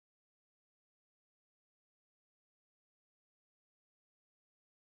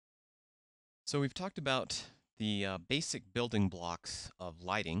So we've talked about the basic building blocks of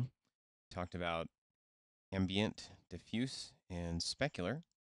lighting. Talked about ambient, diffuse, and specular.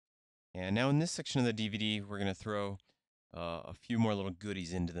 And now in this section of the DVD, we're going to throw a few more little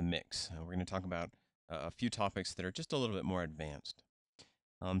goodies into the mix. We're going to talk about a few topics that are just a little bit more advanced.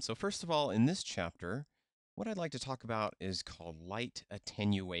 So first of all, in this chapter, what I'd like to talk about is called light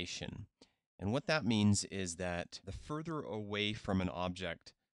attenuation. And what that means is that the further away from an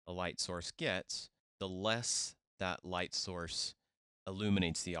object a light source gets, the less that light source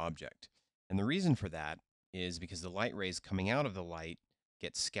illuminates the object. And the reason for that is because the light rays coming out of the light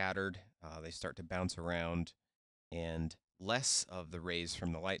get scattered, they start to bounce around, and less of the rays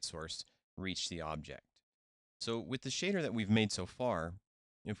from the light source reach the object. So with the shader that we've made so far,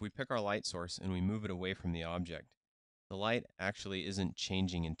 if we pick our light source and we move it away from the object, the light actually isn't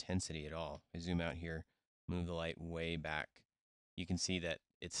changing intensity at all. If I zoom out here, move the light way back, you can see that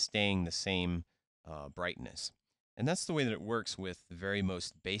it's staying the same brightness. And that's the way that it works with the very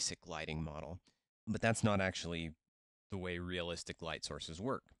most basic lighting model, but that's not actually the way realistic light sources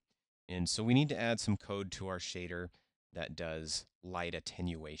work. And so we need to add some code to our shader that does light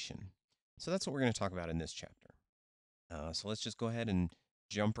attenuation. So that's what we're going to talk about in this chapter. So let's just go ahead and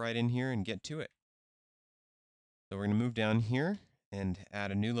jump right in here and get to it. So we're going to move down here and add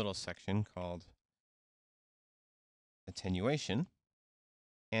a new little section called attenuation.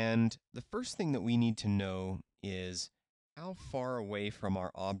 And the first thing that we need to know is how far away from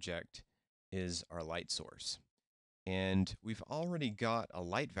our object is our light source. And we've already got a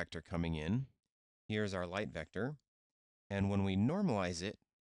light vector coming in. Here's our light vector. And when we normalize it,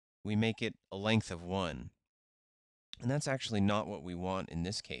 we make it a length of 1. And that's actually not what we want in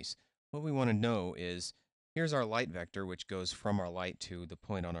this case. What we want to know is, here's our light vector, which goes from our light to the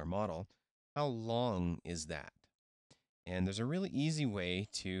point on our model. How long is that? And there's a really easy way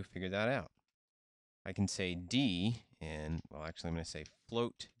to figure that out. I can say d, and well, actually I'm going to say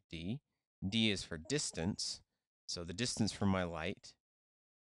float d. D is for distance. So the distance from my light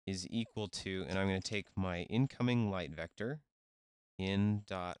is equal to, and I'm going to take my incoming light vector, in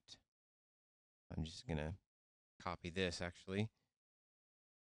dot, I'm just going to copy this actually.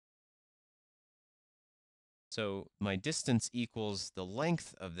 So my distance equals the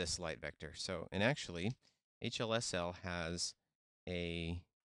length of this light vector. So, and actually, HLSL has a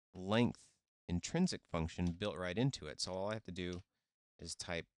length intrinsic function built right into it. So all I have to do is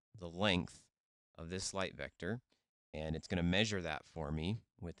type the length of this light vector, and it's going to measure that for me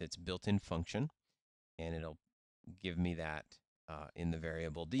with its built-in function, and it'll give me that in the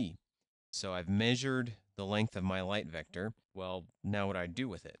variable d. So I've measured the length of my light vector. Well, now what do I do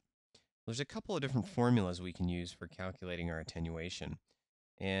with it? There's a couple of different formulas we can use for calculating our attenuation.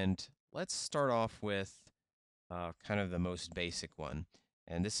 And let's start off with kind of the most basic one.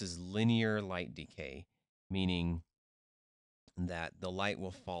 And this is linear light decay, meaning that the light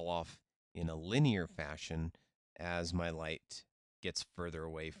will fall off in a linear fashion as my light gets further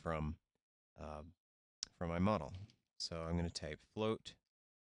away from my model. So I'm going to type float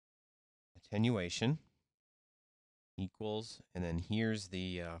attenuation equals, and then here's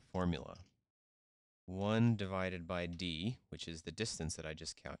the formula. 1 divided by d, which is the distance that I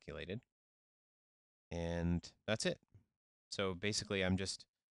just calculated. And that's it. So basically, I'm just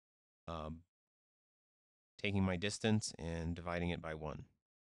taking my distance and dividing it by 1.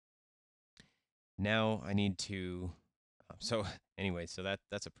 Now I need to, so anyway, so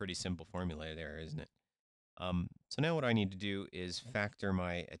that's a pretty simple formula there, isn't it? So now what I need to do is factor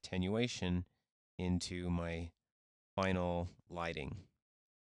my attenuation into my final lighting.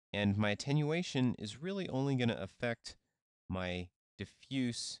 And my attenuation is really only going to affect my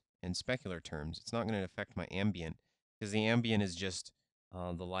diffuse and specular terms. It's not going to affect my ambient, because the ambient is just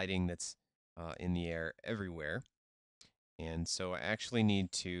the lighting that's in the air everywhere. And so I actually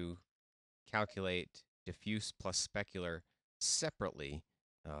need to calculate diffuse plus specular separately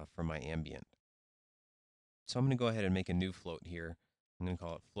from my ambient. So I'm going to go ahead and make a new float here. I'm going to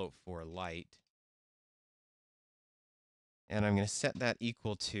call it float for light. And I'm going to set that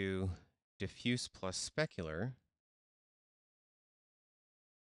equal to diffuse plus specular.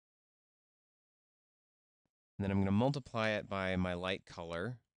 And then I'm going to multiply it by my light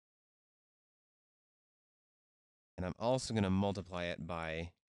color. And I'm also going to multiply it by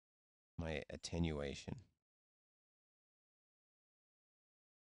my attenuation.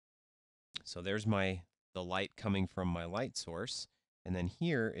 So there's the light coming from my light source. And then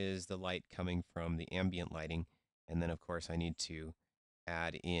here is the light coming from the ambient lighting. And then, of course, I need to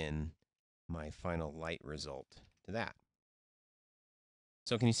add in my final light result to that.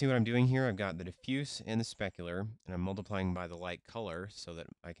 So can you see what I'm doing here? I've got the diffuse and the specular, and I'm multiplying by the light color so that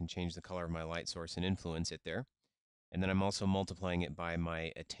I can change the color of my light source and influence it there. And then I'm also multiplying it by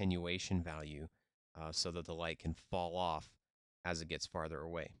my attenuation value so that the light can fall off as it gets farther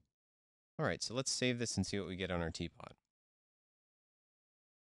away. All right, so let's save this and see what we get on our teapot.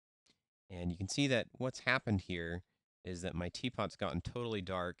 And you can see that what's happened here is that my teapot's gotten totally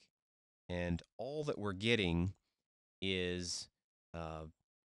dark, and all that we're getting is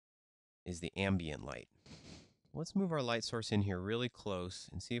the ambient light. Let's move our light source in here really close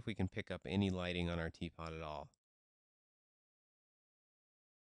and see if we can pick up any lighting on our teapot at all.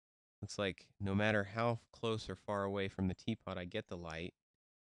 Looks like no matter how close or far away from the teapot I get the light,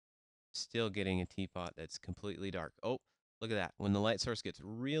 still getting a teapot that's completely dark. Oh, look at that. When the light source gets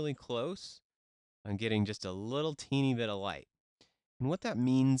really close, I'm getting just a little teeny bit of light. And what that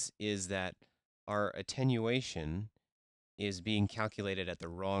means is that our attenuation is being calculated at the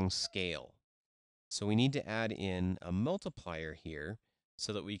wrong scale. So we need to add in a multiplier here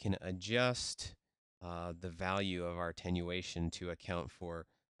so that we can adjust the value of our attenuation to account for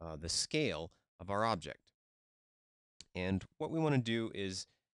the scale of our object. And what we want to do is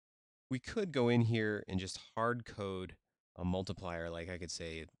we could go in here and just hard code a multiplier, like I could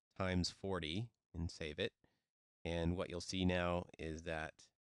say times 40 and save it. And what you'll see now is that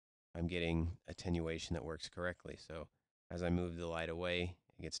I'm getting attenuation that works correctly. So as I move the light away,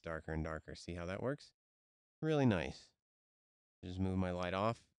 it gets darker and darker. See how that works? Really nice. Just move my light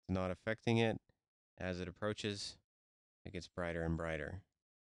off. It's not affecting it. As it approaches, it gets brighter and brighter.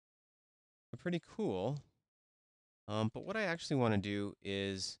 So pretty cool. But what I actually want to do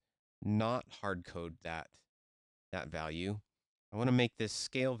is not hard code that value. I want to make this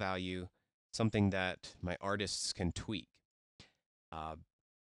scale value something that my artists can tweak.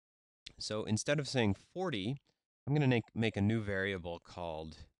 So instead of saying 40, I'm going to make a new variable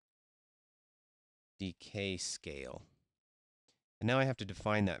called Decay Scale. And now I have to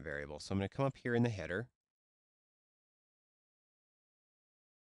define that variable. So I'm going to come up here in the header.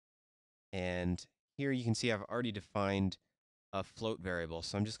 And here you can see I've already defined a float variable.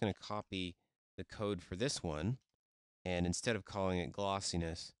 So I'm just going to copy the code for this one. And instead of calling it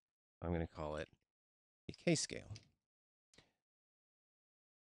glossiness, I'm going to call it Decay Scale.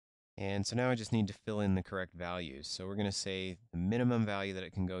 And so now I just need to fill in the correct values. So we're going to say the minimum value that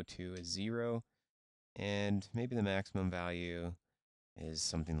it can go to is 0, and maybe the maximum value is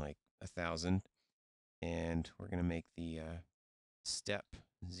something like 1,000. And we're going to make the step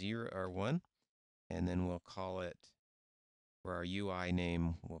 0 or 1, and then we'll call it, for our UI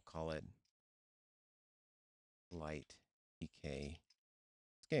name, we'll call it Light Decay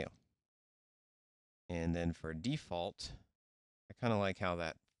Scale. And then for default, I kind of like how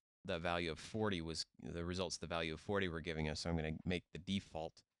that value of 40 was, the results the value of 40 were giving us, so I'm going to make the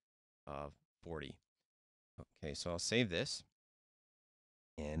default 40. Okay, so I'll save this.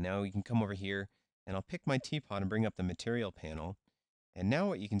 And now we can come over here, and I'll pick my teapot and bring up the material panel. And now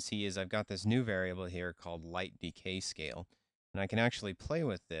what you can see is I've got this new variable here called Light Decay Scale. And I can actually play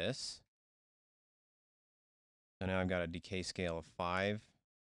with this. So now I've got a decay scale of 5.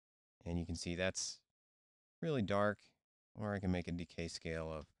 And you can see that's really dark. Or I can make a decay scale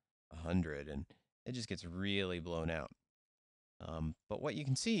of 100, and it just gets really blown out. But what you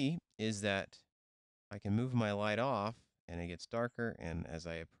can see is that I can move my light off, and it gets darker, and as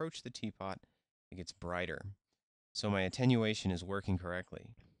I approach the teapot, it gets brighter. So my attenuation is working correctly.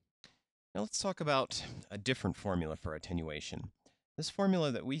 Now let's talk about a different formula for attenuation. This formula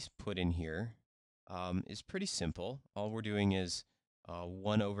that we put in here is pretty simple. All we're doing is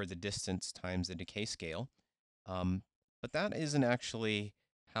 1 over the distance times the decay scale. But that isn't actually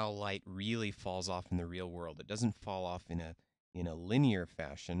how light really falls off in the real world. It doesn't fall off in a linear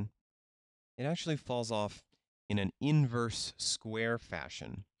fashion. It actually falls off in an inverse square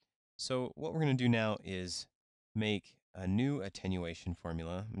fashion. So what we're going to do now is make a new attenuation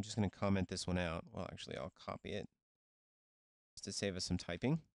formula. I'm just going to comment this one out. Well, actually, I'll copy it just to save us some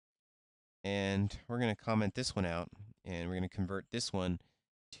typing. And we're going to comment this one out, and we're going to convert this one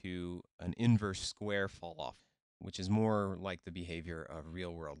to an inverse square fall off, which is more like the behavior of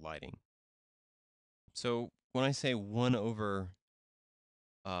real-world lighting. So when I say 1 over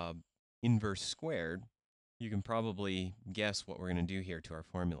inverse squared, you can probably guess what we're going to do here to our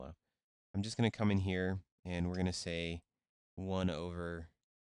formula. I'm just going to come in here, and we're going to say 1 over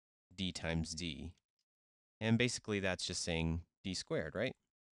d times d. And basically that's just saying d squared, right?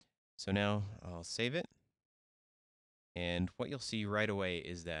 So now I'll save it. And what you'll see right away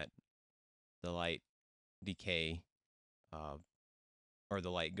is that the light decay, or the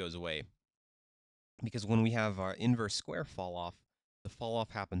light goes away. Because when we have our inverse square fall off, the fall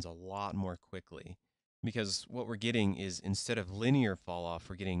off happens a lot more quickly, because what we're getting is, instead of linear fall off,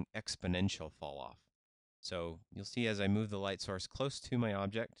 we're getting exponential fall off. So you'll see as I move the light source close to my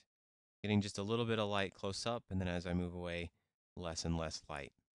object, getting just a little bit of light close up, and then as I move away, less and less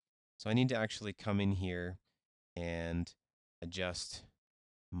light. So I need to actually come in here and adjust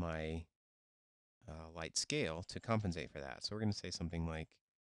my light scale to compensate for that. So we're going to say something like,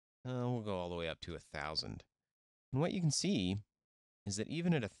 we'll go all the way up to 1,000. And what you can see is that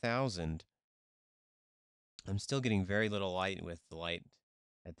even at 1,000, I'm still getting very little light with the light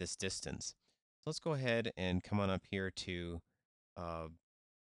at this distance. So let's go ahead and come on up here to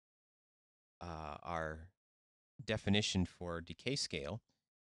our definition for decay scale,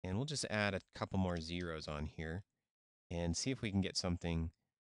 and we'll just add a couple more zeros on here and see if we can get something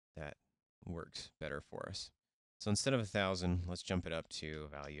that works better for us. So instead of 1,000, let's jump it up to a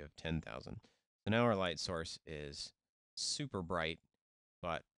value of 10,000. So now our light source is super bright,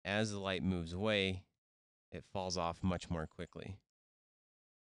 but as the light moves away, it falls off much more quickly,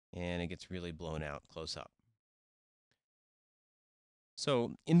 and it gets really blown out close up.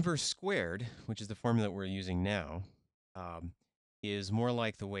 So inverse squared, which is the formula that we're using now, is more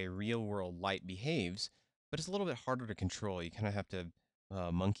like the way real-world light behaves, but it's a little bit harder to control. You kind of have to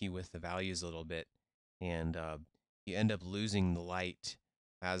monkey with the values a little bit, and you end up losing the light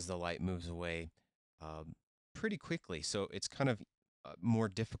as the light moves away pretty quickly. So it's kind of more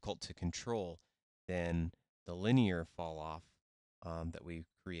difficult to control than the linear fall off that we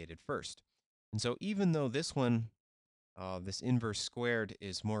created first. And so even though this one, this inverse squared,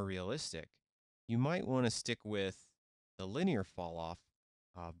 is more realistic, you might want to stick with the linear fall off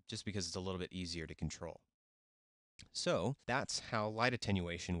just because it's a little bit easier to control. So that's how light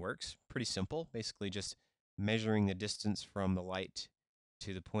attenuation works. Pretty simple, basically just measuring the distance from the light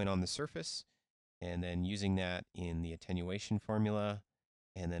to the point on the surface, and then using that in the attenuation formula,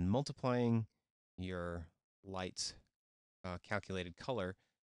 and then multiplying your light's calculated color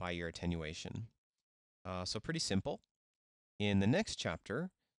by your attenuation. So pretty simple. In the next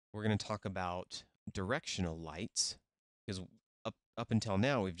chapter, we're going to talk about directional lights, because up until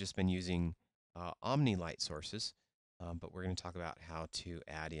now we've just been using omni light sources, but we're going to talk about how to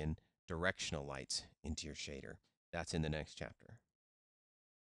add in directional lights into your shader. That's in the next chapter.